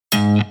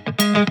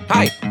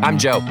Hi, I'm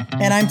Joe.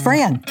 And I'm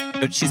Fran.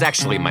 She's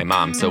actually my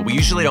mom, so we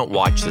usually don't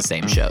watch the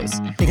same shows.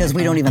 Because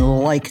we don't even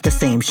like the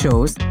same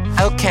shows.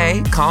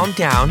 Okay, calm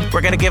down. We're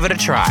gonna give it a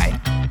try.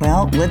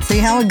 Well, let's see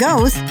how it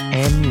goes.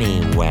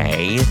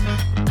 Anyway,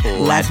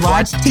 let's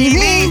watch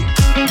TV.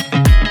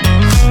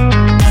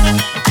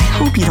 I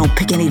hope you don't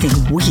pick anything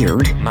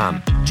weird.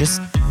 Mom,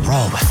 just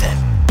roll with it.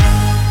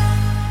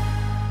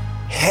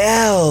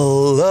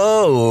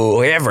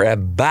 Hello,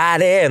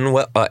 everybody.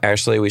 And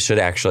actually, we should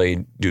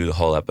actually do the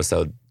whole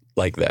episode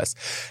like this.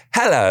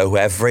 Hello,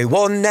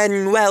 everyone,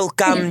 and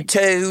welcome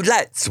to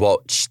Let's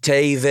Watch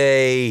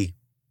TV.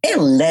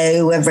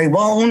 Hello,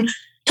 everyone.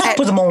 Top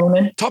of the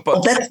morning.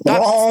 That's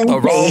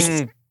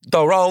the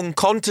wrong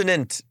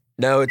continent.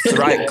 No, it's the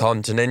right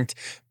continent.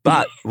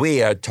 But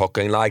we are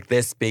talking like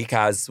this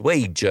because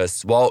we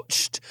just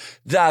watched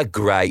The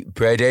Great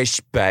British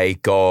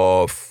Bake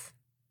Off.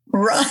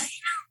 Right.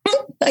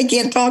 I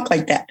can't talk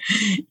like that.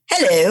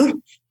 Hello.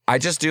 I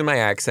just do my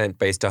accent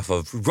based off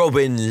of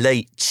Robin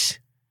Leach.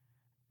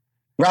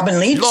 Robin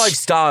Leach? Live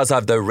stars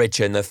of the rich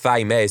and the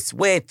famous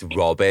with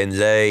Robin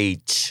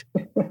Leach.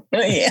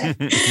 Yeah.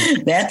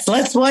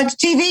 Let's watch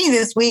TV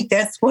this week.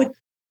 That's what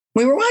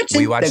we were watching.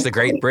 We watched The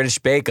Great British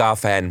Bake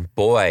Off, and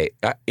boy,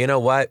 you know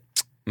what?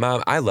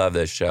 Mom, I love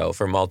this show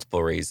for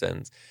multiple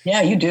reasons.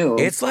 Yeah, you do.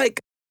 It's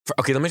like,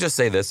 okay, let me just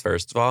say this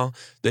first of all.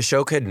 The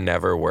show could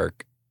never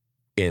work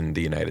in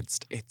the United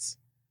States.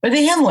 But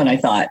they have one, I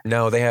thought.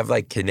 No, they have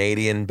like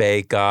Canadian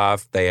Bake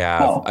Off. They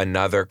have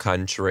another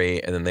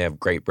country, and then they have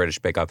Great British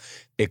Bake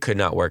Off. It could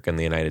not work in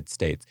the United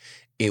States.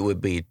 It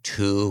would be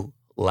too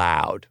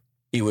loud.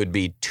 It would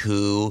be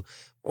too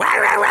rah,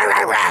 rah, rah,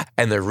 rah, rah.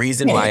 And the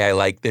reason why I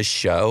like this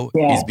show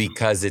is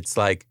because it's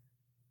like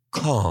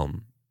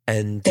calm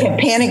and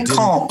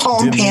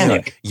calm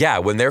panic. Yeah,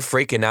 when they're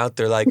freaking out,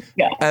 they're like,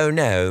 oh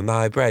no,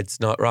 my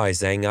bread's not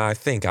rising. I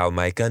think I'll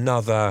make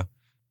another.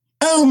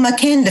 Oh, my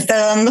candy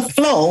fell on the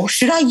floor.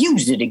 Should I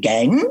use it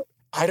again?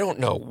 I don't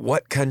know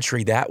what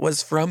country that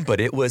was from,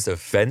 but it was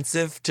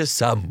offensive to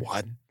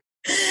someone.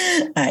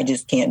 I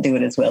just can't do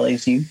it as well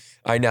as you.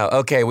 I know.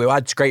 Okay, we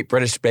watched Great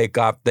British Bake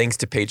Off thanks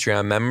to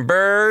Patreon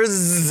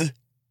members.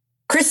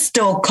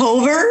 Crystal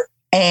Cover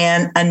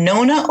and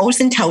Anona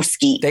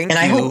Osentowski. Thank you.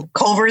 I hope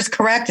Cover is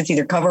correct. It's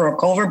either Cover or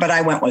Cover, but I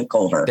went with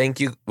Cover.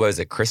 Thank you. Was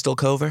it Crystal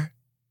Cover?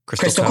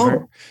 Crystal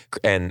Cover.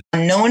 And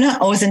Nona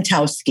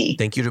Osentowski.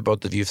 Thank you to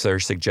both of you for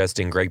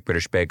suggesting Great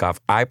British Bake Off.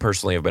 I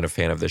personally have been a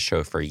fan of this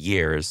show for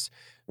years.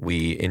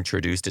 We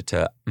introduced it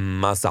to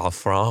Masal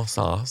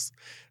François.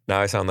 Now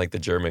I sound like the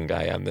German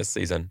guy on this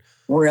season.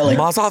 Really?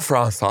 Masal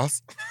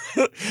François.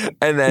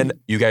 And then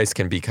you guys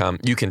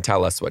you can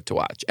tell us what to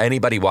watch.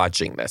 Anybody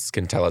watching this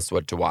can tell us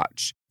what to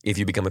watch. If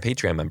you become a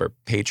Patreon member,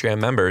 Patreon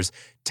members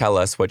tell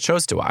us what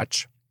shows to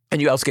watch.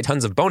 And you also get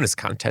tons of bonus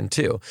content,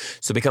 too.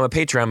 So become a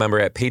Patreon member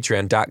at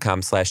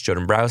patreon.com/Joe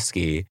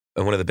Dombrowski.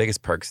 And one of the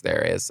biggest perks there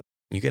is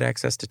you get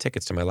access to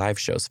tickets to my live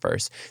shows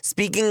first.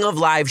 Speaking of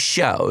live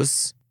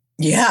shows.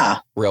 Yeah.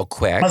 Real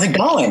quick. How's it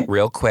going?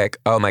 Real quick.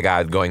 Oh, my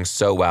God, going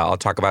so well. I'll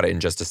talk about it in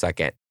just a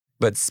second.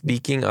 But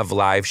speaking of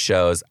live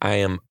shows, I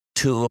am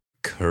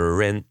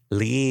currently...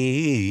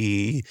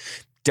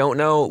 Don't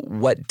know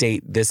what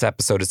date this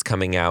episode is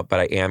coming out, but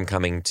I am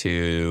coming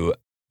to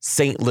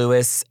St.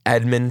 Louis,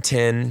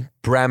 Edmonton,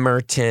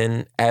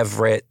 Bremerton,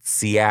 Everett,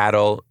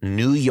 Seattle,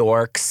 New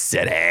York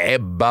City,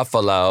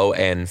 Buffalo,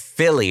 and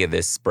Philly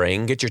this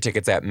spring. Get your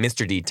tickets at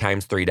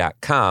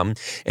MrDtimes3.com.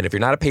 And if you're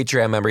not a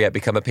Patreon member yet,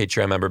 become a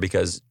Patreon member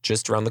because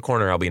just around the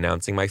corner, I'll be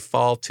announcing my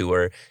fall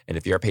tour. And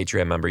if you're a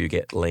Patreon member, you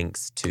get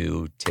links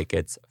to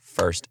tickets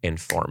first and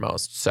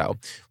foremost. So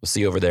we'll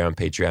see you over there on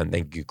Patreon.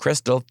 Thank you,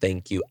 Crystal.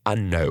 Thank you,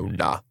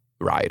 Anona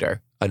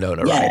Ryder.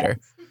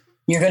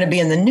 You're going to be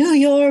in the New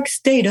York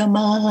state of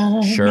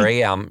mind. Sure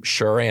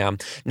I am.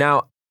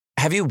 Now,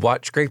 have you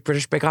watched Great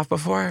British Bake Off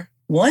before?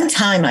 One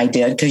time I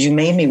did because you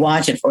made me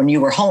watch it when you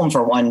were home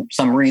for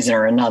some reason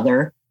or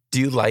another.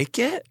 Do you like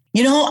it?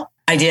 You know,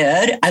 I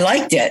did. I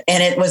liked it.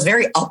 And it was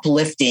very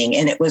uplifting.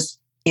 And it was,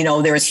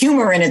 there was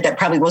humor in it that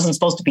probably wasn't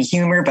supposed to be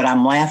humor, but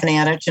I'm laughing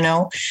at it,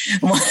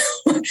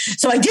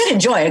 So I did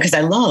enjoy it because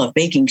I love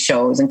baking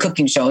shows and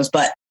cooking shows.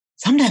 But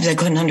sometimes I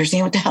couldn't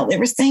understand what the hell they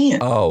were saying.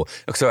 Oh,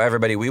 so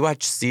everybody, we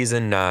watched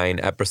season 9,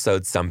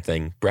 episode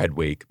something, Bread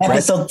Week.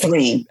 Episode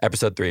 3.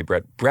 Episode 3,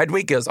 Bread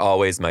Week is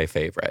always my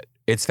favorite.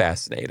 It's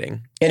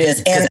fascinating. It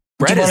is. And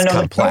bread is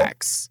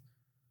complex.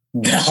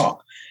 No.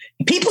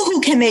 People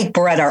who can make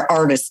bread are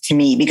artists to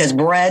me because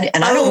bread,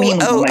 and I don't mean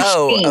with the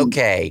machine.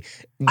 Okay.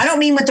 I don't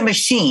mean with the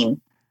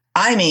machine.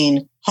 I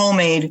mean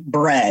homemade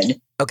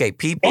bread. Okay,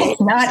 people.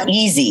 It's not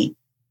easy.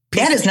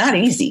 That is not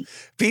easy.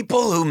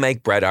 People who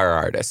make bread are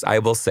artists. I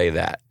will say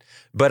that.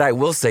 But I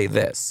will say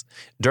this.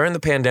 During the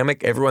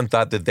pandemic, everyone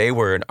thought that they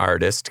were an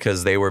artist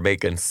because they were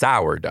making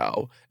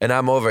sourdough. And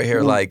I'm over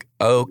here like,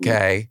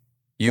 okay,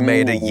 you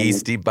made a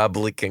yeasty,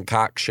 bubbly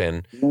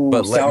concoction.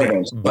 But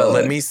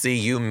let me see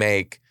you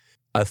make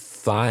a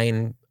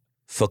fine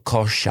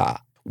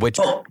focaccia, which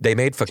they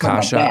made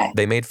focaccia.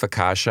 They made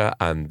focaccia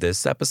on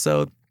this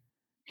episode.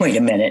 Wait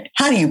a minute.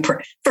 How do you,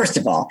 first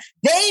of all,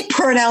 they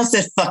pronounce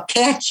it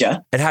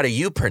focaccia. And how do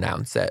you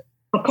pronounce it?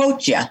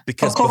 Focaccia.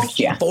 Because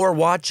Focaccia. before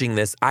watching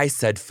this, I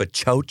said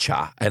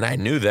fachocha, and I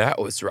knew that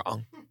was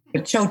wrong.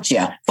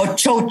 Focaccia.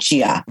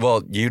 Focaccia.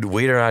 Well,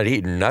 we're not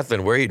eating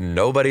nothing. We're eating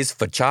nobody's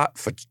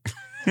fachocha.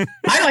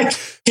 I like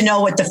to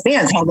know what the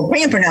fans, how the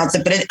fans pronounce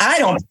it, but I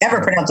don't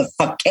ever pronounce it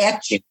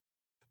focaccia.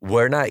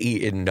 We're not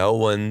eating no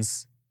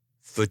one's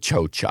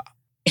fachocha.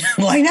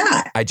 Why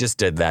not? I just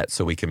did that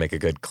so we can make a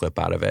good clip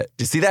out of it.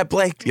 Do you see that,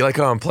 Blake? Do you like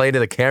how I'm playing to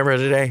the camera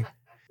today?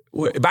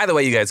 By the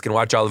way, you guys can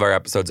watch all of our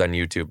episodes on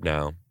YouTube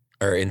now.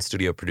 Our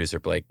in-studio producer,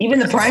 Blake. Even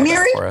the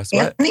primary? For us.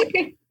 What?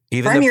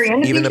 Even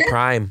the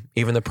prime.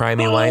 Even the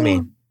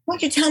primey-wimey. Why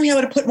don't you tell me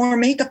how to put more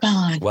makeup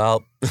on?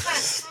 Well.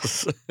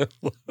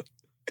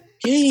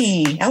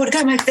 Gee, I would have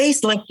got my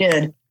face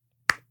lifted.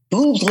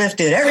 Boobs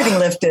lifted. Everything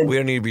lifted. We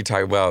don't need to be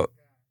talking about,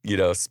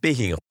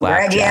 speaking of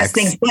braggy ass flapjacks.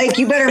 things. Blake,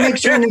 you better make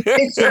sure in the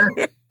picture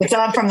it's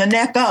on from the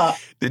neck up.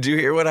 Did you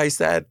hear what I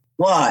said?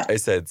 What? I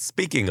said,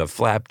 speaking of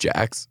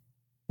flapjacks.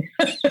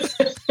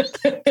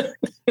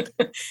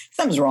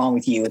 Something's wrong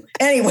with you.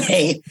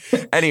 Anyway,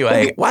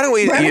 why don't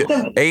we,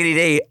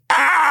 ADD,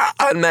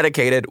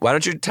 unmedicated, why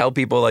don't you tell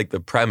people like the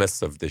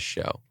premise of this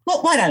show?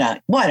 Well,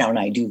 why don't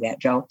I do that,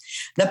 Joe?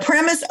 The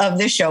premise of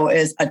this show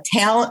is a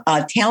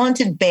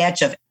talented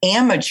batch of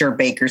amateur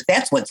bakers.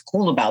 That's what's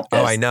cool about this.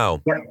 Oh, I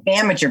know. They're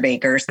amateur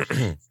bakers.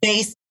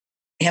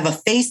 Have a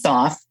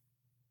face-off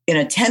in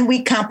a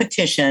 10-week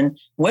competition,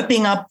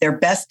 whipping up their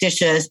best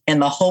dishes in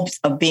the hopes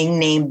of being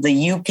named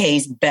the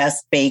UK's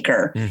best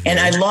baker. Mm-hmm. And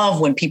I love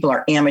when people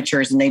are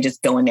amateurs and they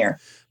just go in there.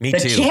 Me too.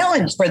 The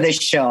challenge for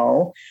this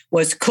show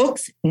was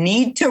cooks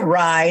need to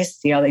rise,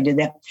 see how they did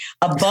that,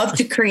 above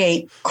to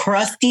create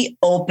crusty,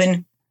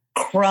 open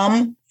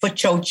crumb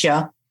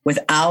focaccia with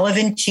olive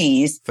and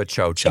cheese,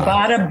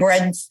 ciabatta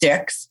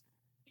breadsticks,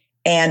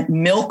 and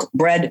milk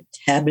bread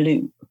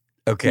tableau.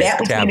 Okay, that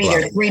was going to be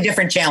their 3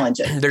 different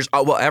challenges.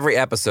 Every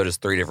episode is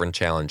 3 different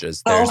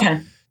challenges.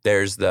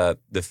 There's the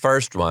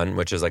first one,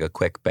 which is like a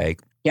quick bake.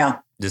 Yeah.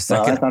 The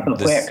second, that's not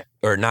so quick.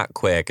 Or not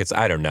quick. It's,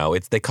 I don't know.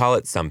 They call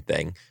it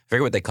something. I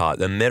forget what they call it.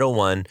 The middle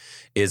one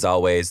is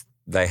always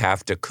they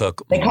have to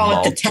cook. They call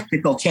it the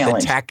technical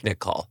challenge. The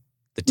technical.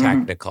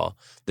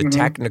 The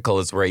technical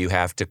is where you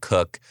have to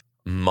cook.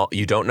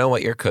 You don't know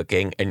what you're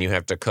cooking, and you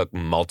have to cook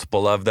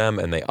multiple of them,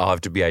 and they all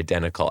have to be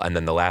identical. And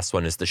then the last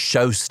one is the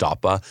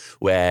showstopper,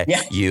 where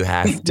you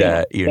have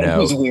to,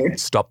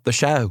 stop the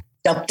show.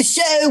 Stop the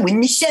show,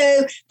 win the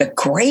show. The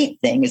great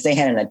thing is they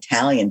had an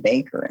Italian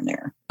baker in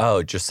there.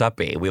 Oh,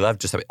 Giuseppe. We love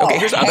Giuseppe. Okay,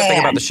 here's the other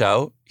thing about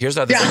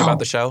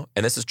the show.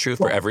 And this is true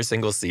for every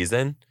single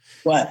season.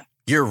 What?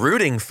 You're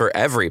rooting for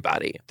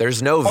everybody.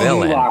 There's no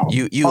villain.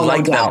 You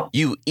like them.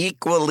 You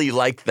equally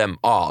like them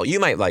all. You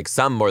might like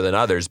some more than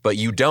others, but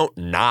you don't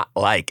not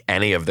like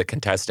any of the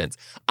contestants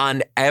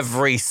on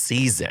every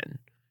season.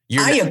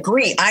 I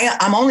agree.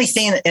 I'm only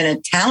saying that an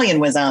Italian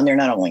was on there,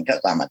 not only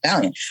because I'm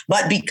Italian,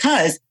 but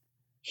because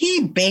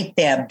he baked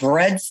that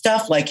bread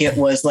stuff like it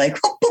was like,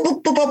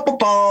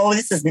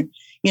 this is,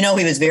 he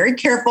was very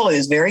careful. He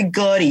was very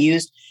good. He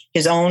used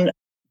his own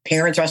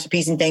parents'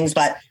 recipes and things,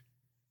 but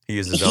he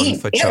used his own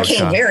focaccia. It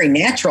came very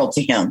natural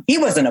to him. He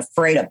wasn't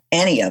afraid of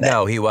any of it.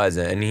 No, he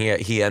wasn't. And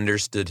he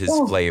understood his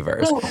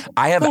flavors.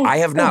 I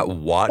have not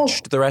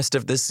watched the rest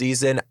of this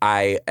season.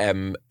 I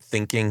am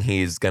thinking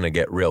he's going to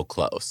get real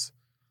close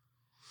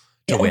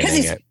to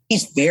winning it.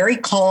 He's very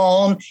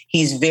calm.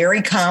 He's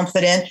very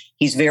confident.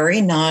 He's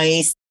very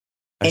nice.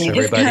 And you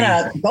just kind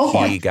of go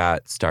for it. He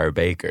got Star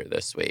Baker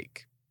this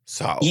week.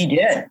 So he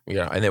did.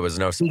 And there was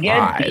no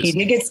surprise. He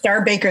did get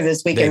Star Baker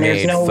this week. They and made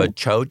there's no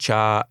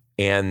focaccia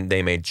and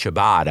they made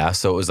ciabatta.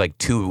 So it was like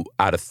 2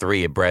 out of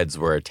 3 breads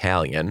were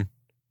Italian.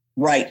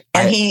 Right.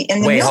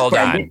 And wait, hold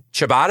on.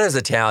 Ciabatta is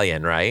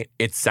Italian, right?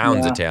 It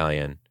sounds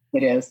Italian.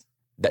 It is.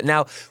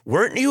 Now,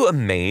 weren't you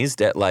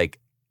amazed at like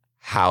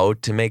how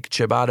to make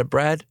ciabatta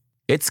bread?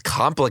 It's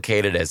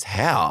complicated as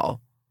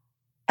hell.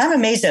 I'm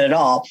amazed at it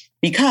all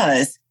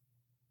because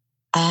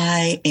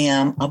I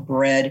am a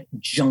bread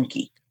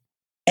junkie.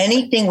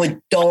 Anything with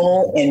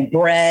dough and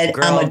bread,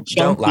 Girl, I'm a junkie.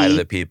 Don't lie to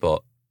the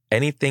people.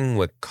 Anything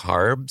with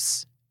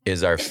carbs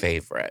is our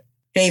favorite.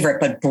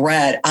 But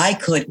bread, I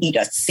could eat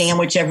a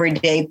sandwich every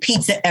day,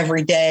 pizza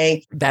every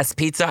day. Best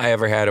pizza I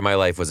ever had in my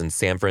life was in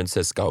San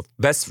Francisco.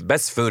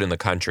 Best food in the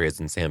country is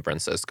in San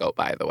Francisco,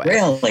 by the way.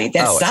 Really?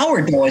 That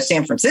sourdough is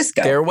San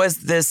Francisco. There was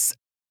this,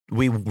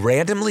 we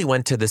randomly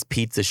went to this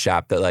pizza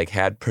shop that like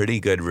had pretty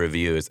good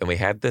reviews. And we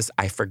had this,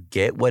 I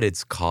forget what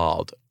it's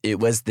called. It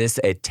was this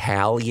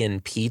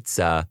Italian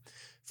pizza.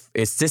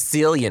 It's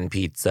Sicilian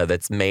pizza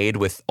that's made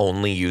with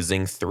only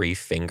using 3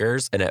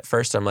 fingers. And at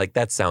first I'm like,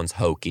 that sounds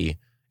hokey.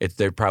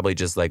 They're probably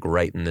just like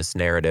writing this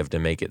narrative to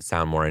make it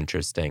sound more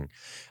interesting.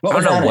 I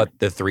don't know what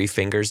the 3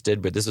 fingers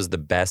did, but this was the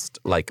best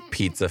like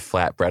pizza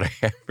flatbread I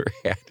ever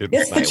had in my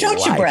life. It's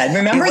focaccia bread.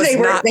 Remember they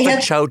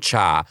had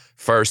focaccia.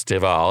 First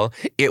of all,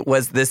 it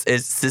was this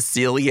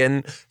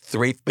Sicilian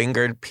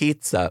 3-fingered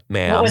pizza,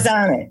 man. What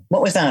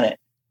was on it?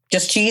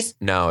 Just cheese?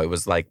 No, it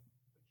was like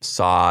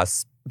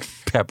sauce,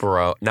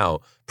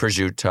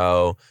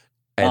 prosciutto,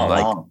 and Oh,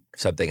 like wow.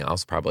 something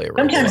else, probably.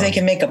 Sometimes arugula. they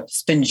can make a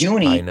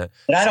spinjuni, Kinda.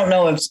 but I don't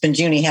know if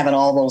spinjuni having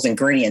all those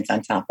ingredients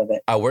on top of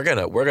it. Oh, we're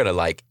gonna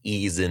like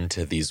ease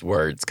into these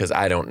words because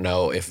I don't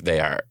know if they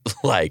are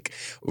like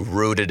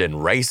rooted in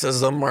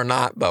racism or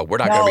not. But we're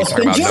not No, gonna be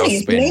talking about no spinjuni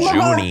is the name of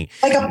spinjuni.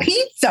 Like a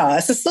pizza,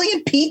 a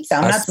Sicilian pizza.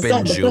 I'm A not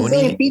Sicilian, but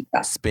Sicilian spinjuni? pizza.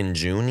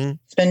 Spinjuni?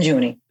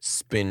 Spinjuni.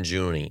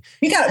 Spinjuni.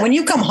 You got when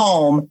you come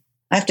home,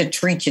 I have to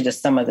treat you to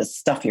some of the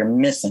stuff you're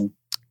missing.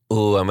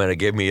 Ooh, I'm gonna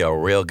give me a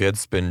real good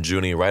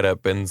spinjuni right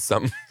up in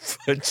some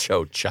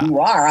focaccia. You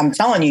are. I'm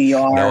telling you, you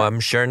are. No, I'm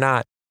sure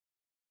not.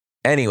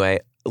 Anyway,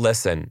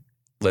 listen.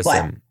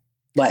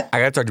 What? I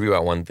gotta talk to you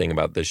about one thing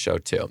about this show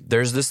too.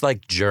 There's this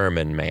like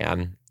German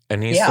man,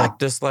 and he's Yeah. like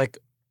this like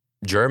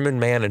German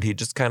man, and he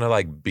just kind of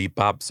like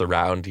bebops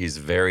around. He's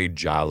very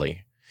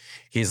jolly.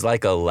 He's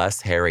like a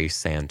less hairy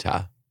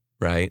Santa,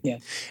 right? Yeah.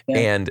 Yeah.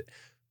 And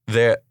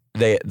the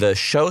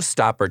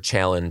showstopper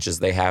challenge is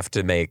they have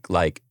to make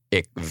like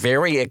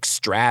very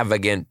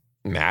extravagant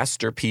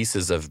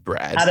masterpieces of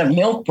bread Out of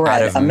milk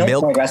bread. out of a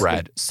milk recipe.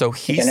 bread. So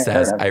he Chicken and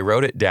says, herb. I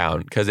wrote it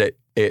down because it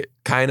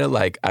kind of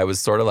like, I was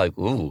sort of like,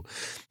 ooh.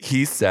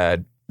 He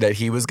said that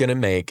he was going to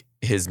make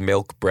his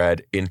milk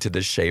bread into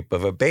the shape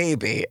of a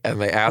baby.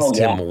 And they asked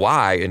yeah. him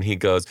why. And he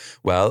goes,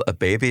 well, a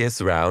baby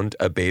is round,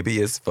 a baby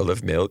is full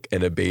of milk,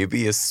 and a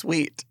baby is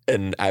sweet.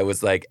 And I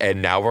was like,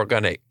 and now we're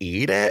going to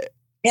eat it?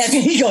 Yeah,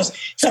 he goes,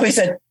 somebody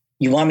said,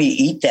 you want me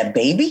to eat that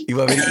baby? You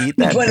want me to eat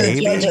that One of the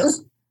baby?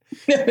 judges.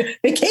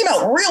 They came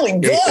out really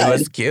good. It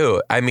was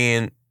cute. I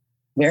mean,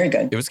 Very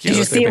good. It was cute. Did you It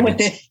was see him like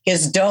with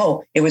his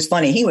dough? It was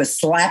funny. He was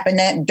slapping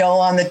that dough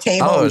on the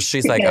table. oh, and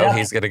she's like, picking it oh, up,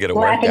 he's going to get a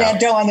slapping workout.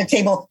 that dough on the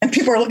table, and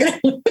people are looking at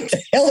him. What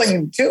the hell are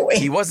you doing?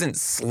 He wasn't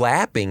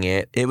slapping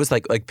it. It was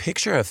like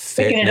picture of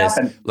Picking it up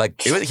fitness. and-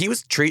 Like he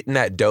was treating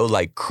that dough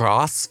like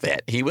CrossFit.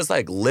 He was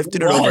like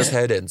lifting it over his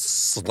head and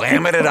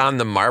slamming it on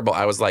the marble.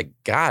 I was like,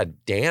 God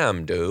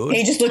damn, dude.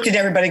 He just looked at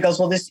everybody and goes,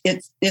 well,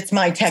 it's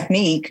my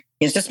technique.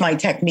 It's just my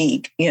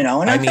technique, you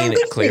know. And I I felt mean,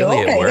 good for you. clearly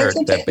Okay, it that's worked.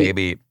 your That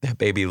technique.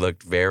 baby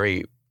looked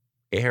very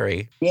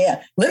airy.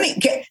 Yeah.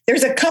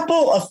 There's a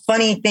couple of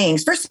funny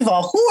things. First of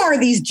all, who are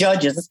these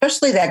judges,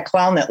 especially that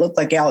clown that looked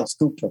like Alex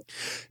Cooper?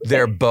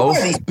 They're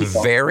both these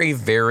people? very,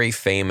 very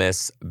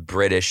famous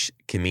British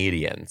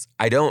comedians.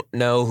 I don't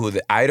know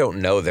I don't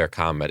know their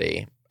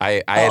comedy.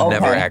 I had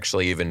never okay.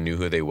 actually even knew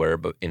who they were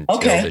but until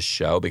Okay. this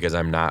show because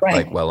I'm not Right.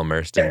 like well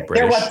immersed in They're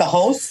British what, the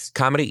hosts?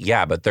 comedy.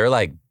 Yeah, but they're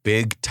like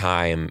big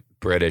time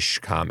British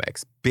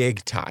comics.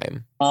 Big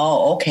time.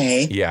 Oh,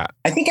 okay. Yeah.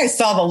 I think I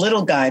saw the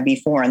little guy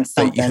before on But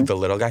something. the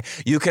little guy,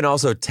 you can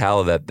also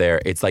tell that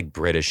it's like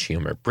British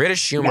humor.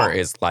 British humor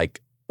is like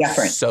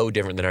Different. so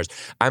different than ours.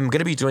 I'm going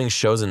to be doing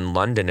shows in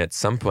London at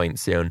some point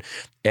soon,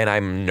 and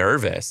I'm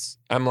nervous.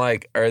 I'm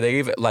like, are they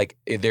even like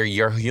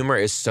your humor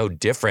is so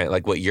different.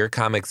 Like what your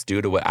comics do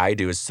to what I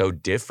do is so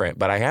different.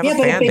 But I have Yeah, a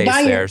but if fan they base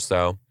buy there, your-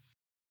 so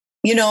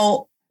You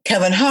know,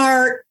 Kevin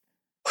Hart,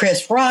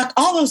 Chris Rock,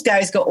 all those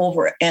guys go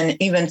over, and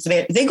even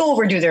they go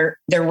over and do their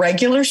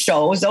regular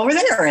shows over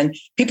there, and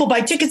people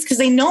buy tickets because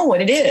they know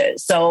what it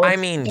is. So I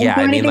mean, don't yeah,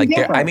 do I mean, anything like,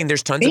 different.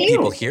 there's tons Do of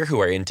people you? here who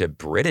are into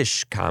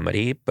British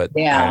comedy, but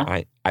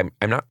Yeah. I'm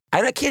not.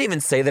 I can't even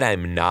say that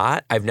I'm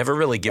not. I've never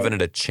really given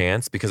it a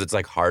chance because it's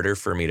like harder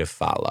for me to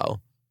follow.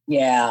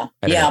 Yeah,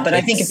 I don't yeah, know. but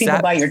I think if people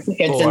Except buy your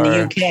tickets in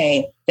the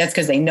for- UK, that's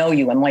because they know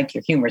you and like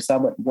your humor, so I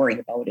wouldn't worry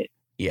about it.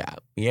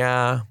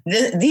 Yeah.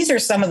 These are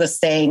some of the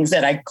sayings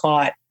that I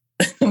caught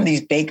some of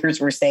these bakers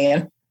were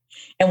saying.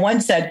 And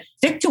one said,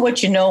 stick to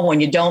what you know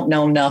when you don't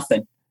know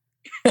nothing.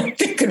 I'm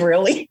thinking,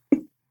 really?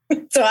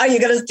 So how are you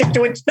going to stick to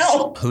what you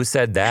know? Who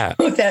said that?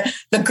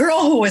 The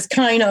girl who was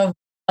kind of,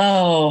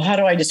 how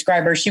do I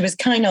describe her? She was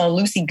kind of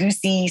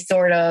loosey-goosey,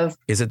 sort of.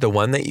 Is it the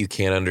one that you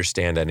can't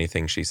understand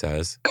anything she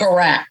says?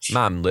 Correct.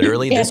 Mom,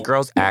 literally, Yeah. this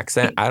girl's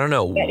accent, I don't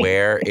know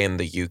where in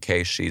the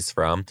UK she's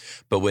from,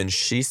 but when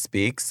she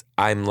speaks,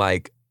 I'm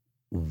like,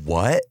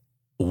 what?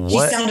 She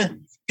What?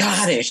 sounded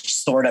Scottish,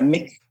 sort of.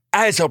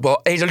 Alltså på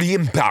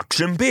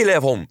Impaction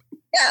Bilevon.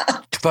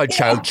 Yeah.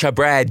 For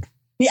bread.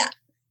 Yeah,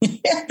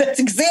 that's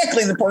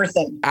exactly the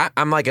person.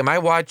 I'm like, am I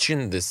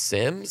watching The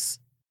Sims?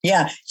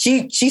 Yeah,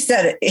 she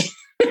said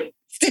it.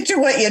 Stick to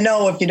what you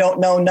know if you don't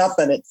know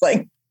nothing. It's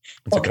like,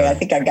 okay, I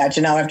think I got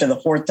you now after the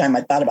fourth time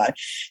I thought about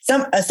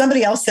it.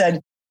 Somebody else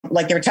said,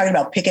 like they were talking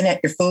about picking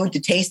at your food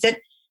to taste it.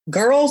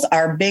 Girls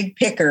are big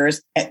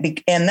pickers and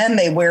then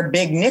they wear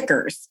big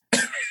knickers.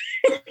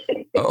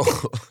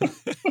 Oh,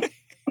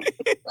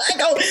 I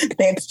go,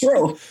 that's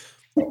true.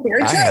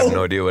 Very I true. have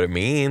no idea what it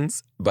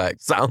means,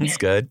 but sounds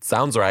good.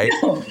 Sounds right.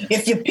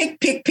 If you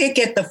pick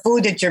at the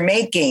food that you're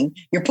making,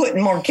 you're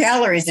putting more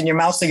calories in your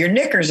mouth, so your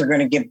knickers are going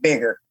to get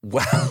bigger.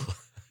 Wow.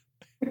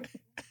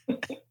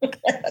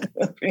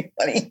 That's pretty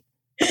funny.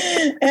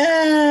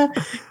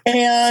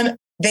 And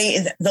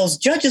those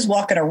judges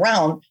walking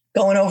around,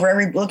 looking over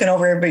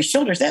everybody's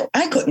shoulders.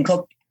 I couldn't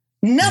cook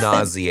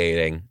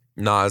nothing.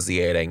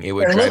 Nauseating. It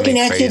would They're drive looking me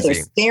at crazy. you.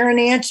 They're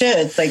staring at you.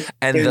 It's like,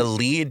 And the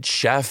lead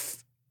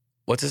chef,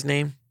 what's his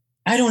name?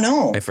 I don't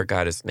know. I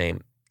forgot his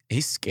name.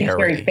 He's He's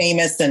scary. very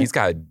famous. And He's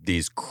got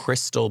these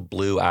crystal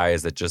blue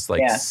eyes that just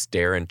like Yeah.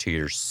 stare into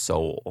your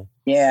soul.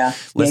 yeah.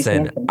 Listen, He's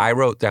handsome. I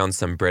wrote down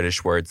some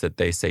British words that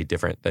they say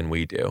different than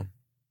we do.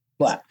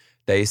 What?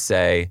 They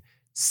say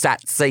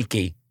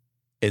tzatziki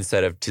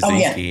instead of Oh,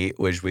 yeah. tzatziki,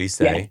 which we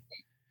say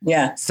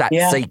Yeah.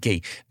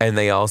 tzatziki. And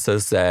they also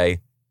say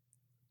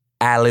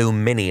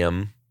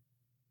aluminium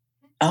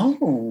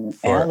Oh,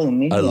 for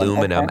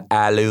aluminum. Okay.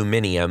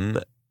 aluminium.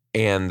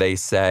 And they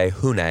say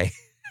hune.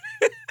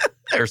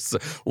 There's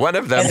one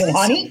of them. As in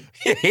honey?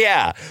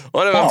 Yeah.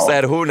 One of them Oh.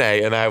 said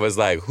hune, and I was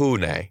like,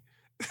 hune.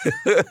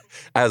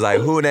 I was like,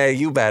 hune,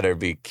 you better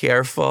be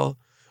careful.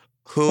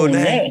 Hune.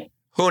 Renee.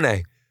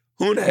 Hune.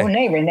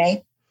 Hune.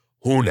 Renee.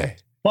 Hune.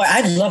 Boy,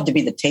 I'd love to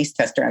be the taste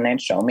tester on that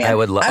show, man. I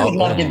would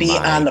love to be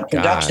on the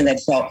production God.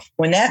 of that show.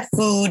 When that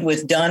food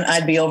was done,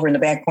 I'd be over in the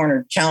back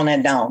corner chowing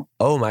that down.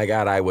 Oh my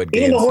God, I would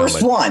Even gain the so worst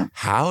much. one.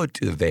 How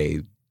do they,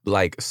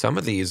 like, some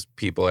of these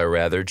people are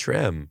rather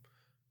trim.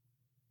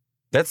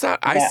 That's not,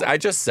 Yeah. I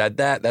just said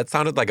that. That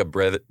sounded like a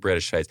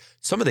British face.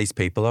 Some of these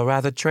people are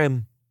rather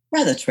trim.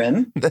 Rather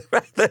trim.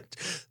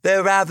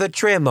 They're rather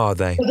trim, are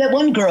they? But that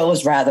one girl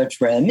was rather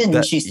trim, and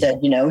That- she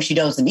said, she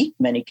doesn't eat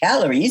many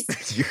calories.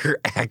 Your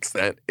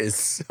accent is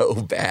so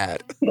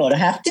bad. You're going to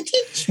have to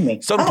teach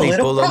me. Some I'm a little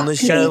people on the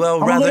cockney. show are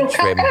I'm a rather little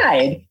trim.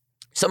 cockeyed.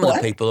 Some of the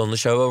What? people on the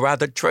show are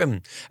rather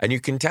trim. And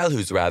you can tell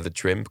who's rather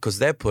trim because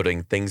they're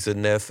putting things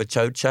in there for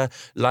chocha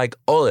like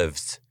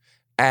olives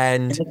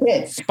and And the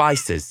kids.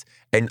 spices.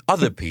 And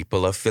other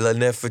people are filling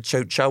their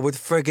fajita with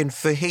friggin'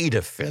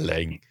 fajita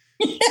filling.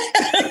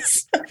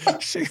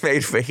 She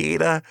made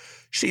fajita.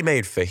 She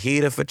made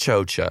fajita for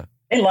chocha.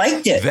 I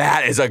liked it.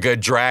 That is a good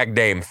drag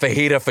name,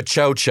 fajita for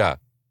chocha.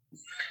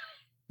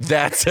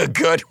 That's a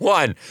good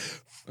one.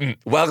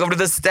 Welcome to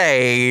the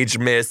stage,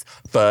 Miss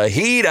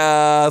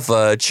Fajita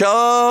for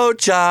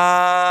chocha.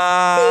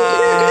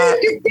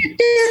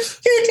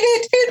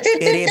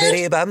 Itty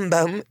bitty bum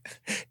bum.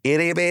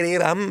 Itty bitty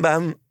bum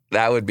bum.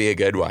 That would be a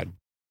good one.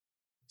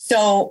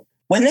 So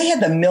when they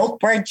had the milk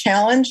bread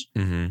challenge,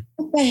 Mm-hmm.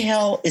 what the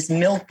hell is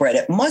milk bread?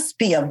 It must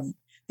be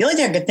the only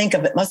thing I could think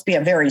of, it must be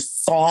a very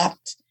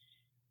soft,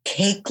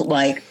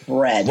 cake-like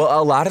bread.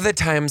 Well, a lot of the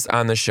times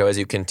on the show, as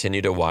you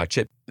continue to watch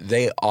it,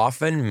 they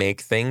often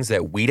make things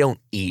that we don't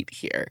eat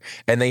here.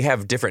 And they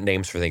have different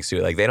names for things too.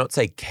 Like they don't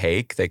say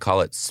cake, they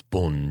call it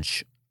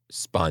sponge.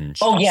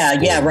 Oh, yeah,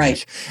 Sponge.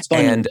 right.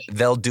 And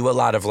they'll do a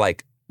lot of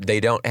like, they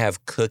don't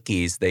have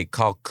cookies. They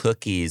call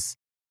cookies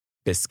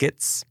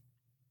biscuits.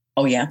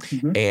 Oh, yeah.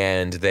 Mhm.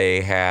 And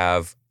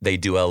they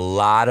do a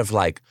lot of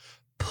like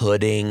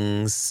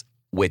puddings,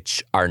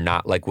 which are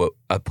not like what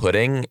a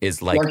pudding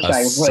is like. Yorkshire A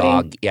pudding.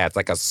 soggy, yeah, it's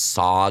like a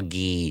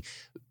soggy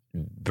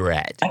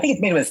bread. I think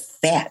it's made with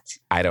fat.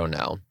 I don't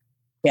know.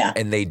 Yeah.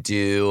 And they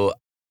do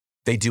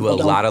a Well,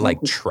 don't- lot of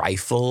like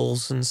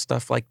trifles and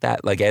stuff like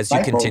that. Like as you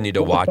Trifle? continue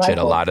to What's a watch it, a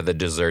trifle? lot of the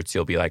desserts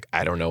you'll be like,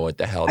 I don't know what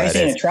the hell Are you that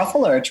saying is. a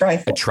truffle or a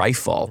trifle? A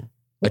trifle.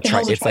 What the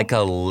hell's a It's like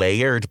a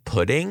layered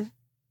pudding,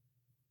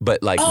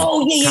 but like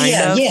Oh,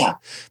 kind yeah. of.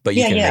 But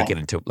you Yeah, can yeah. make it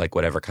into like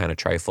whatever kind of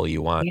trifle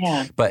you want.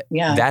 Yeah. But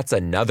Yeah. that's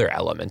another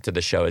element to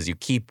the show. As you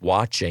keep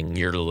watching,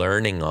 you're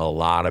learning a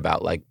lot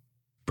about like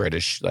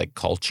British like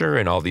culture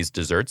and all these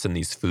desserts and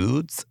these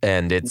foods.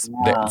 And it's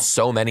there's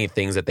so many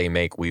things that they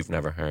make we've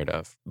never heard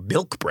of.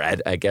 Milk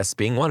bread, I guess,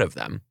 being one of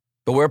them.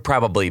 But we're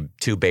probably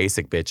two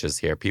basic bitches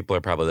here. People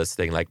are probably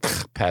listening like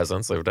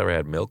peasants. They've never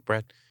had milk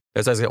bread.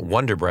 As I said,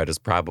 Wonder Bread is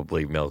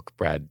probably milk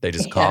bread. They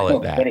just call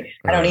it that.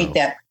 I don't know. eat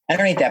that. I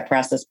don't eat that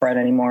processed bread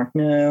anymore.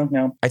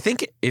 No. I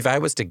think if I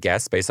was to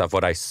guess based off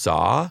what I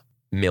saw,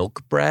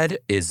 milk bread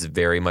is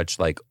very much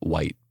like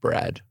white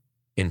bread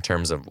in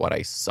terms of what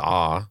I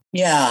saw.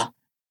 Yeah.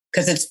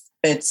 Because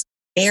it's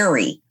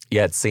airy.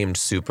 Yeah, it seemed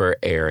super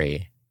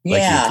airy. Yeah,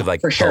 Like you could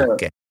like for sure.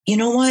 poke it. You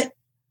know what?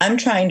 I'm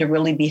trying to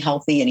really be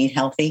healthy and eat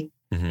healthy.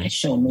 Mhm. That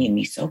show made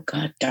me so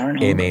god darn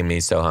It hungry. made me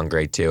so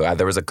hungry too.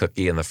 There was a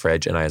cookie in the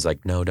fridge and I was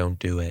like, no, don't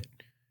do it.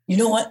 You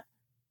know what?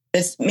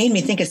 This made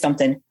me think of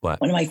something.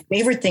 What? One of my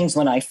favorite things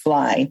when I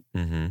fly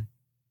Hmm.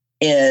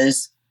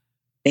 is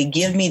they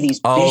give me these.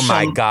 Oh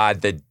my Bisham-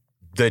 God,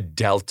 the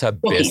Delta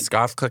Cookies.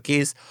 Biscoff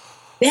cookies.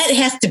 That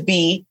has to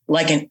be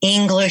like an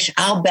English,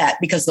 I'll bet,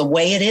 because the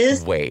way it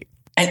is, Wait,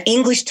 an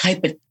English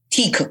type of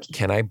tea cookie.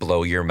 can I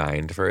blow your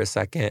mind for a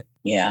second?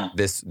 Yeah.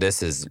 This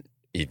is,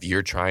 if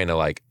you're trying to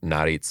like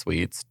not eat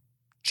sweets,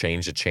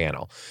 change the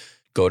channel.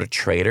 Go to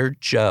Trader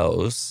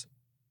Joe's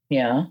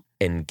Yeah.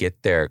 and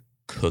get their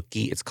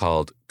cookie. It's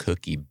called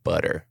cookie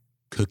butter.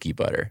 Cookie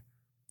butter.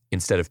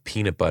 Instead of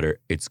peanut butter,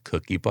 it's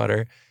cookie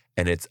butter.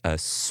 And it's a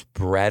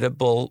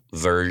spreadable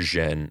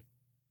version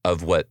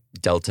of what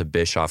Delta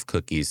Biscoff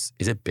cookies.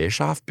 Is it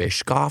Biscoff?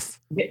 Biscoff?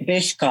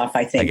 Bishkoff,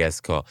 I think. I guess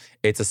cool.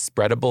 It's a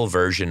spreadable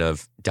version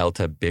of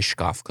Delta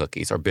Biscoff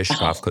cookies or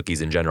Biscoff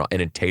cookies in general. And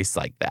it tastes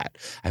like that.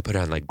 I put it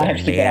on like I have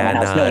to get out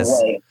of the house. bananas.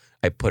 No way.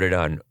 I put it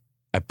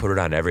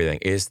on everything.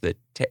 It's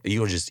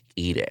you'll just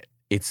eat it.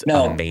 It's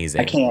No,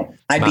 amazing. I can't.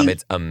 Mom,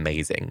 it's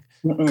amazing.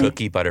 Mm-mm.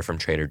 Cookie butter from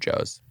Trader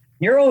Joe's.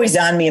 You're always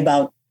on me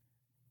about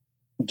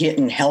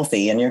getting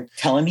healthy, and you're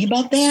telling me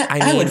about that? I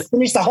mean, would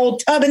finish the whole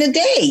tub in a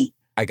day.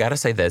 I got to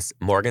say this.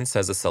 Morgan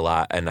says this a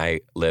lot, and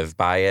I live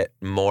by it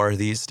more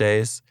these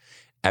days.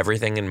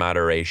 Everything in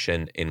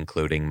moderation,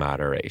 including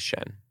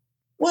moderation.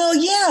 Well,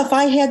 yeah, if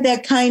I had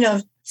that kind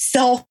of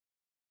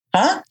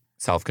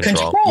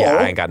Self-control. control, Yeah,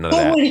 I ain't got none of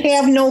I that. would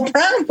have no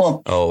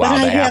problem. Oh, wow.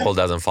 The apple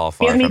doesn't fall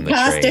far Give me from the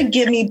pasta, tree.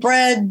 give me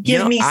bread,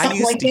 give me I something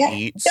used like to that.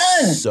 eat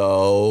Done.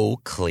 so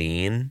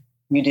clean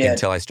You did.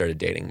 until I started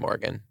dating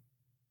Morgan.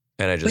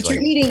 And I just But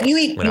you're eating, you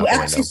eat, went out you the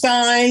window.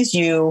 exercise,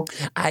 you.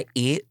 I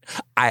eat,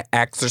 I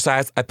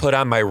exercise, I put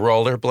on my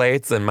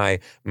rollerblades and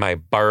my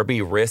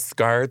Barbie wrist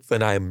guards,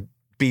 and I'm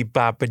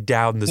bebopping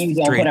down the You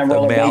don't street put on of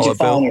rollerblades, you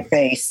fall on Malibu. your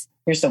face.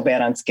 You're so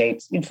bad on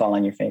skates. You'd fall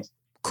on your face.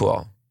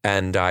 Cool.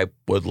 And I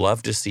would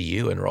love to see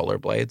you in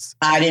rollerblades.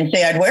 I didn't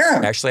say I'd wear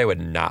them. Actually, I would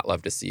not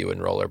love to see you in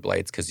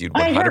rollerblades because you'd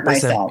I hurt 100%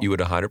 myself. you would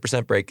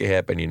 100% break a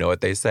hip, and you know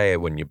what they say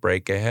when you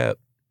break a hip.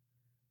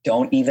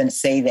 Don't even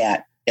say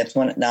that. That's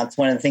one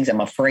of the things I'm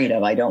afraid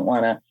of. I don't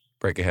want to.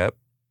 Break a hip.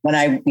 When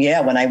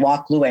I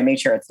walk Lou, I make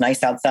sure it's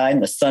nice outside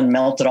and the sun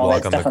melted all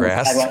Walk that on stuff the on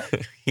the sidewalk.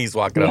 grass. He's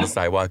walking on the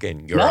sidewalk,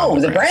 and you're No,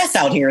 on the grass. grass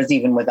out here is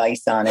even with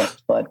ice on it.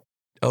 But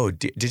Oh,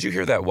 did you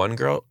hear that one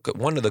girl?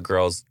 One of the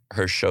girls,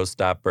 her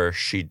showstopper,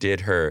 she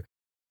did her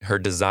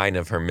design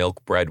of her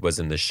milk bread was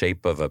in the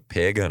shape of a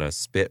pig on a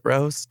spit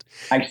roast.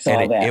 I saw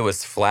And that. it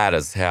was flat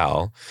as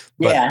hell.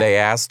 But Yeah. they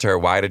asked her,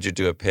 why did you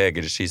do a pig?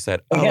 And she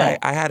said, oh, Yeah.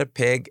 I had a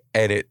pig,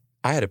 and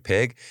I had a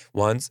pig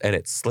once, and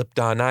it slipped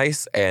on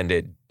ice,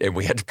 and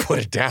we had to put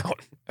it down.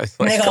 I was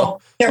And they like, go,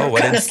 they're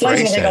what cutting a slice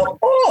and they inspiration. go,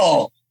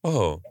 oh,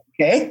 oh,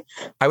 okay.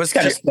 I was It's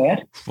kind of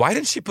sad. why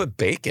didn't she put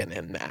bacon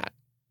in that?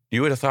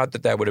 You would have thought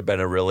that would have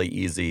been a really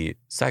easy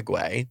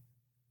segue.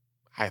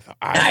 I thought.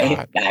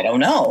 I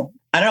don't know.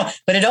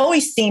 But it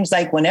always seems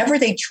like whenever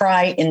they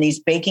try in these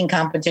baking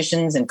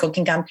competitions and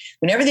cooking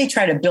whenever they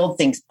try to build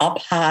things up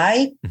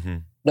high,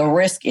 Mhm. the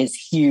risk is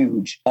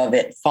huge of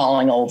it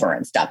falling over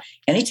and stuff.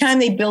 Anytime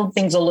they build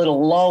things a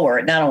little lower,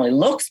 it not only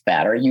looks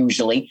better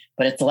usually,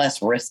 but it's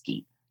less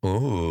risky.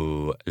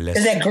 Ooh,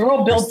 Because that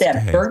girl built that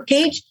risque. bird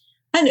cage.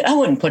 I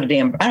wouldn't put I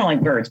don't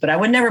like birds, but I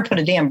would never put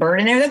a damn bird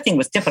in there. That thing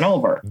was tipping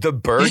over. The You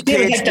bird should be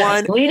able to cage get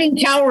one. the Leaning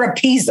Tower of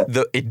Pisa.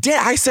 It did.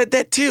 I said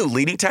that too.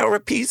 Leaning Tower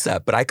of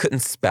Pisa, but I couldn't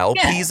spell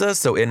Yeah. Pisa,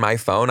 so in my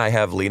phone I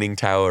have Leaning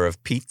Tower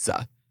of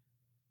Pizza.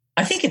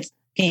 I think it's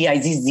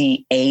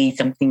Pizza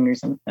something or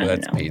something. I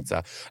That's don't know.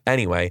 pizza.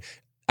 Anyway,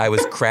 I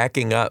was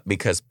cracking up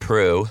because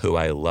Prue, who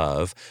I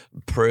love,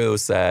 Prue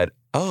said,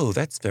 "Oh,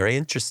 that's very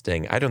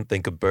interesting. I don't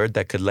think a bird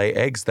that could lay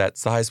eggs that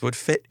size would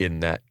fit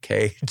in that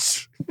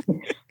cage."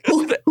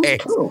 Who's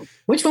Eggs. Prue?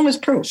 Which one was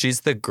Prue?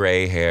 She's the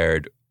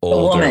gray-haired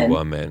older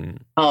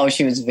woman. Oh,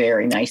 she was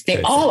very nice. They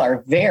Good. all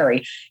are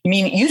very. I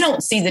mean, you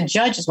don't see the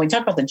judges. When we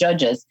talk about the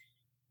judges,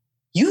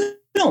 you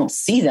don't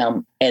see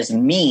them as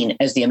mean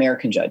as the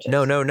American judges.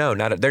 No,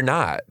 they're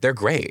not. They're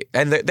great,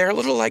 and they're a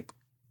little like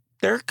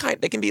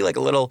they can be like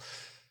a little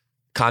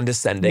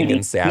condescending Maybe.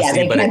 and sassy, Yeah,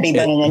 they but can be,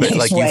 but in a nice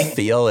like way. you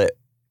feel it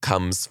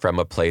comes from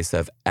a place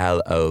of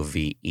love.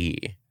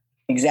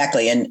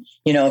 Exactly. And,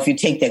 if you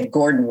take that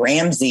Gordon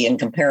Ramsay and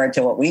compare it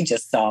to what we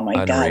just saw, my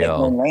God, that Unreal.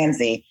 Gordon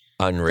Ramsay.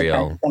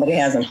 Unreal. Somebody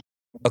hasn't.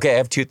 Okay, I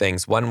have two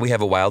things. One, we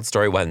have a Wild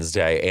Story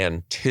Wednesday,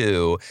 and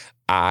two,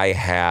 I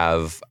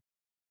have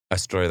a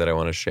story that I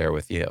want to share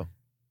with you.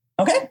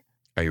 Okay.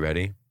 Are you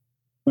ready?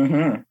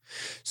 Mm-hmm.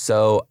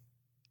 So,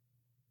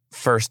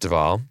 first of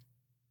all,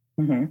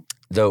 Mm-hmm.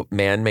 the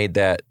man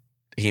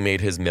he made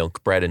his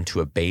milk bread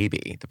into a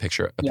baby, a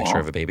picture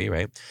of a baby,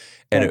 right?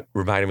 And it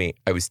reminded me,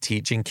 I was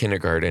teaching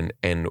kindergarten,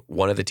 and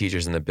one of the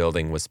teachers in the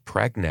building was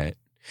pregnant,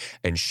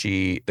 and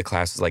the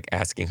class was like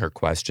asking her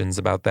questions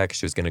about that because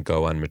she was going to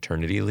go on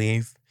maternity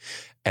leave.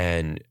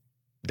 And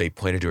they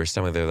pointed to her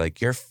stomach. They're like,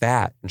 "You're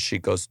fat." And she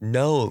goes,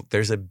 "No,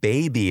 there's a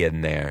baby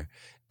in there."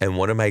 And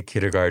one of my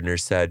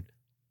kindergartners said,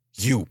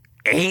 "You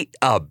ate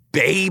a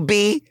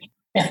baby?"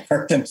 I've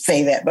heard them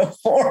say that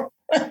before.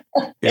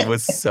 It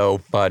was so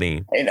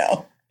funny. I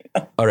know.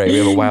 All right, we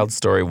have a Wild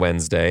Story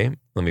Wednesday.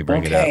 Let me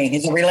bring it up. Okay.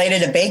 Is it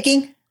related to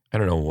baking? I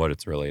don't know what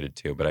it's related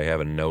to, but I have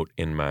a note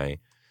in my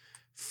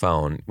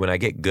phone. When I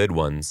get good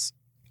ones,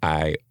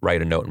 I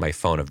write a note in my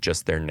phone of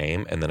just their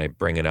name, and then I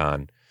bring it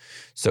on.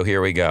 So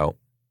here we go.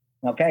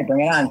 Okay,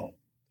 bring it on.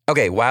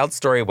 Okay, Wild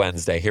Story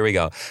Wednesday. Here we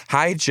go.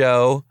 Hi,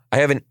 Joe. I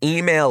have an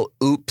email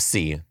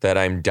oopsie that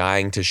I'm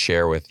dying to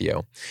share with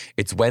you.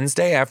 It's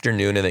Wednesday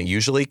afternoon, and it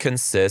usually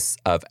consists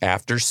of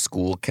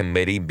after-school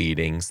committee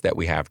meetings that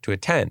we have to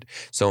attend.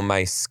 So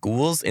my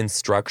school's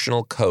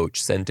instructional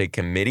coach sent a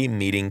committee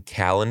meeting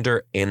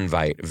calendar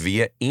invite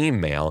via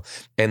email,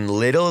 and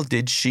little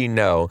did she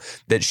know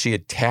that she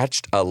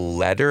attached a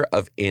letter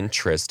of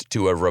interest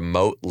to a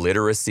remote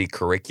literacy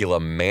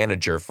curriculum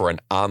manager for an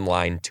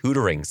online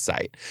tutoring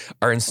site.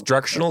 Our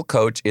instructional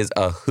coach is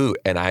a hoot,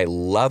 and I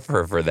love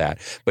her for that.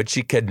 But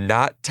she could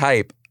not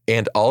type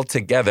and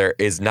altogether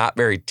is not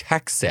very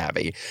tech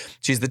savvy.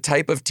 She's the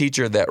type of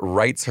teacher that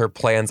writes her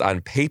plans on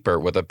paper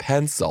with a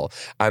pencil.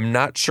 I'm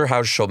not sure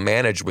how she'll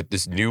manage with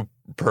this new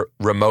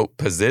remote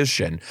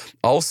position.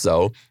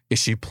 Also, is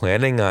she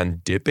planning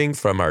on dipping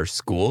from our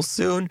school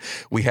soon?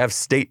 We have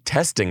state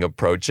testing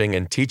approaching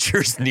and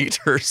teachers need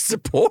her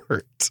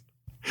support.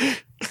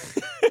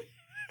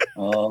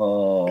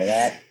 Oh,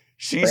 that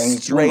She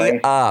brings straight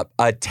memory. up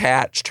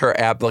attached her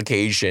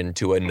application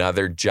to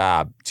another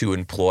job to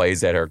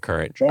employees at her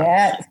current job.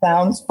 That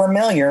sounds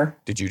familiar.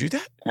 Did you do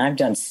that? I've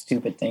done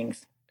stupid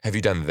things. Have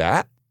you done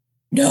that?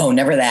 No,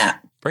 never that.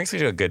 Brings me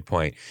to a good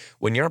point.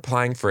 When you're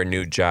applying for a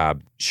new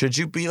job, should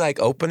you be like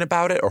open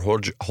about it or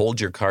hold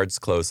your cards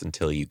close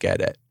until you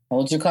get it?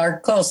 Hold your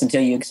card close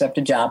until you accept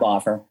a job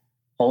offer.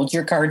 Hold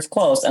your cards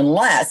close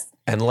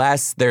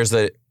Unless there's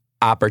a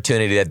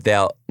opportunity that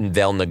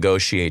they'll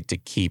negotiate to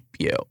keep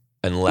you.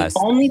 Unless the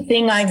only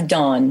thing I've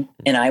done,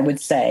 and I would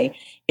say,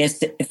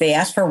 is if they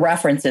ask for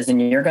references and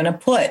you're going to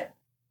put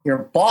your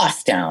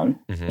boss down,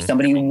 Mhm.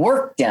 somebody you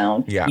work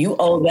down, Yeah. you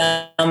owe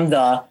them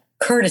the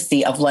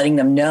courtesy of letting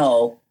them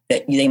know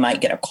that they might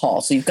get a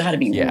call. So you've got to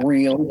be Yeah.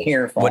 real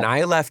careful. when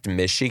I left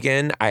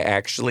Michigan, I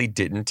actually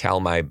didn't tell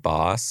my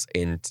boss.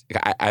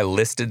 I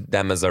listed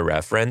them as a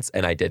reference,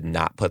 and I did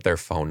not put their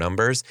phone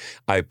numbers.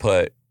 I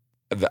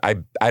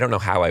don't know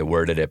how I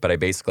worded it, but I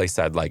basically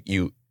said, like,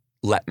 you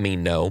let me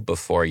know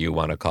before you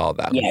want to call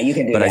them. Yeah, you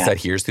can do But that. I said,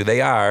 here's who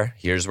they are,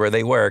 here's where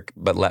they work,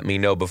 but let me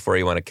know before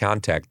you want to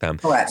contact them.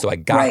 Correct. So I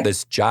got Right.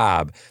 this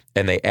job,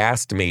 and they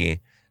asked me,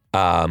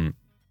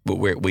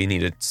 we need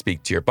to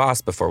speak to your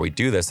boss before we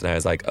do this. And I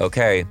was like,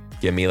 okay,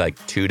 give me like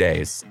 2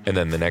 days. And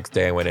then the next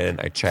day I went in,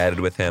 I chatted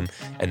with him.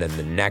 And then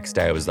the next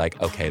day I was like,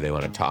 okay, they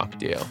want to talk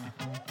to you.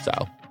 So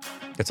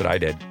that's what I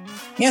did.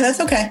 Yeah, that's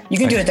okay. You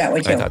can do it that way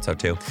too. I thought so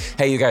too.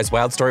 Hey, you guys,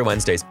 Wild Story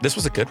Wednesdays. This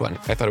was a good one.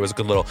 I thought it was a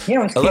good little, Yeah,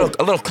 it was cute.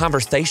 a little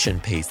conversation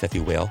piece, if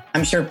you will.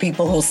 I'm sure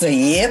people will say,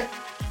 yep,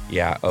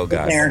 Yeah. Oh been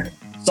God. there,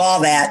 saw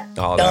that,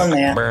 All done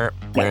that. Brr,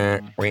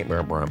 brr, brr,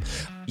 brr, brr.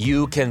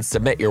 You can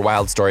submit your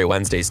Wild Story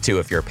Wednesdays too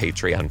if you're a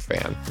Patreon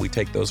fan. We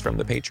take those from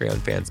the Patreon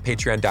fans.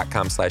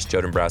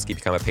 Patreon.com/Joe Dombrowski.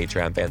 Become a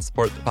Patreon fan.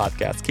 Support the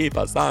podcast. Keep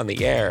us on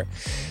the air.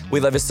 We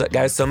love you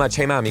guys so much.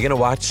 Hey, Mom, you going to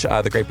watch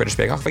The Great British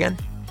Bake Off again?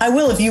 I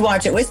will if you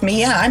watch it with me.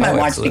 Yeah, I might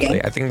watch absolutely. it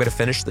again. I think I'm going to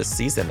finish this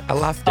season. I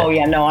loved it. Oh,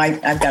 yeah, no,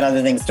 I've got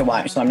other things to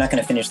watch, so I'm not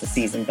going to finish the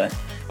season, but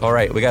All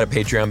right, we got a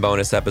Patreon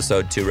bonus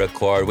episode to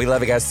record. We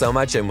love you guys so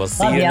much, and we'll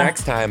see Love you ya.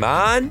 next time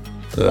on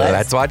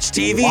Let's Watch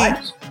TV.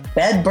 watch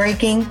bread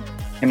baking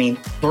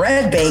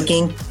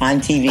on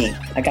TV.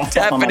 I got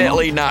stuff on my mind.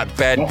 Definitely not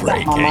bed Got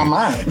stuff on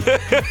my breaking.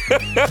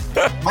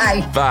 mind.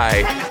 Bye.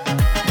 Bye.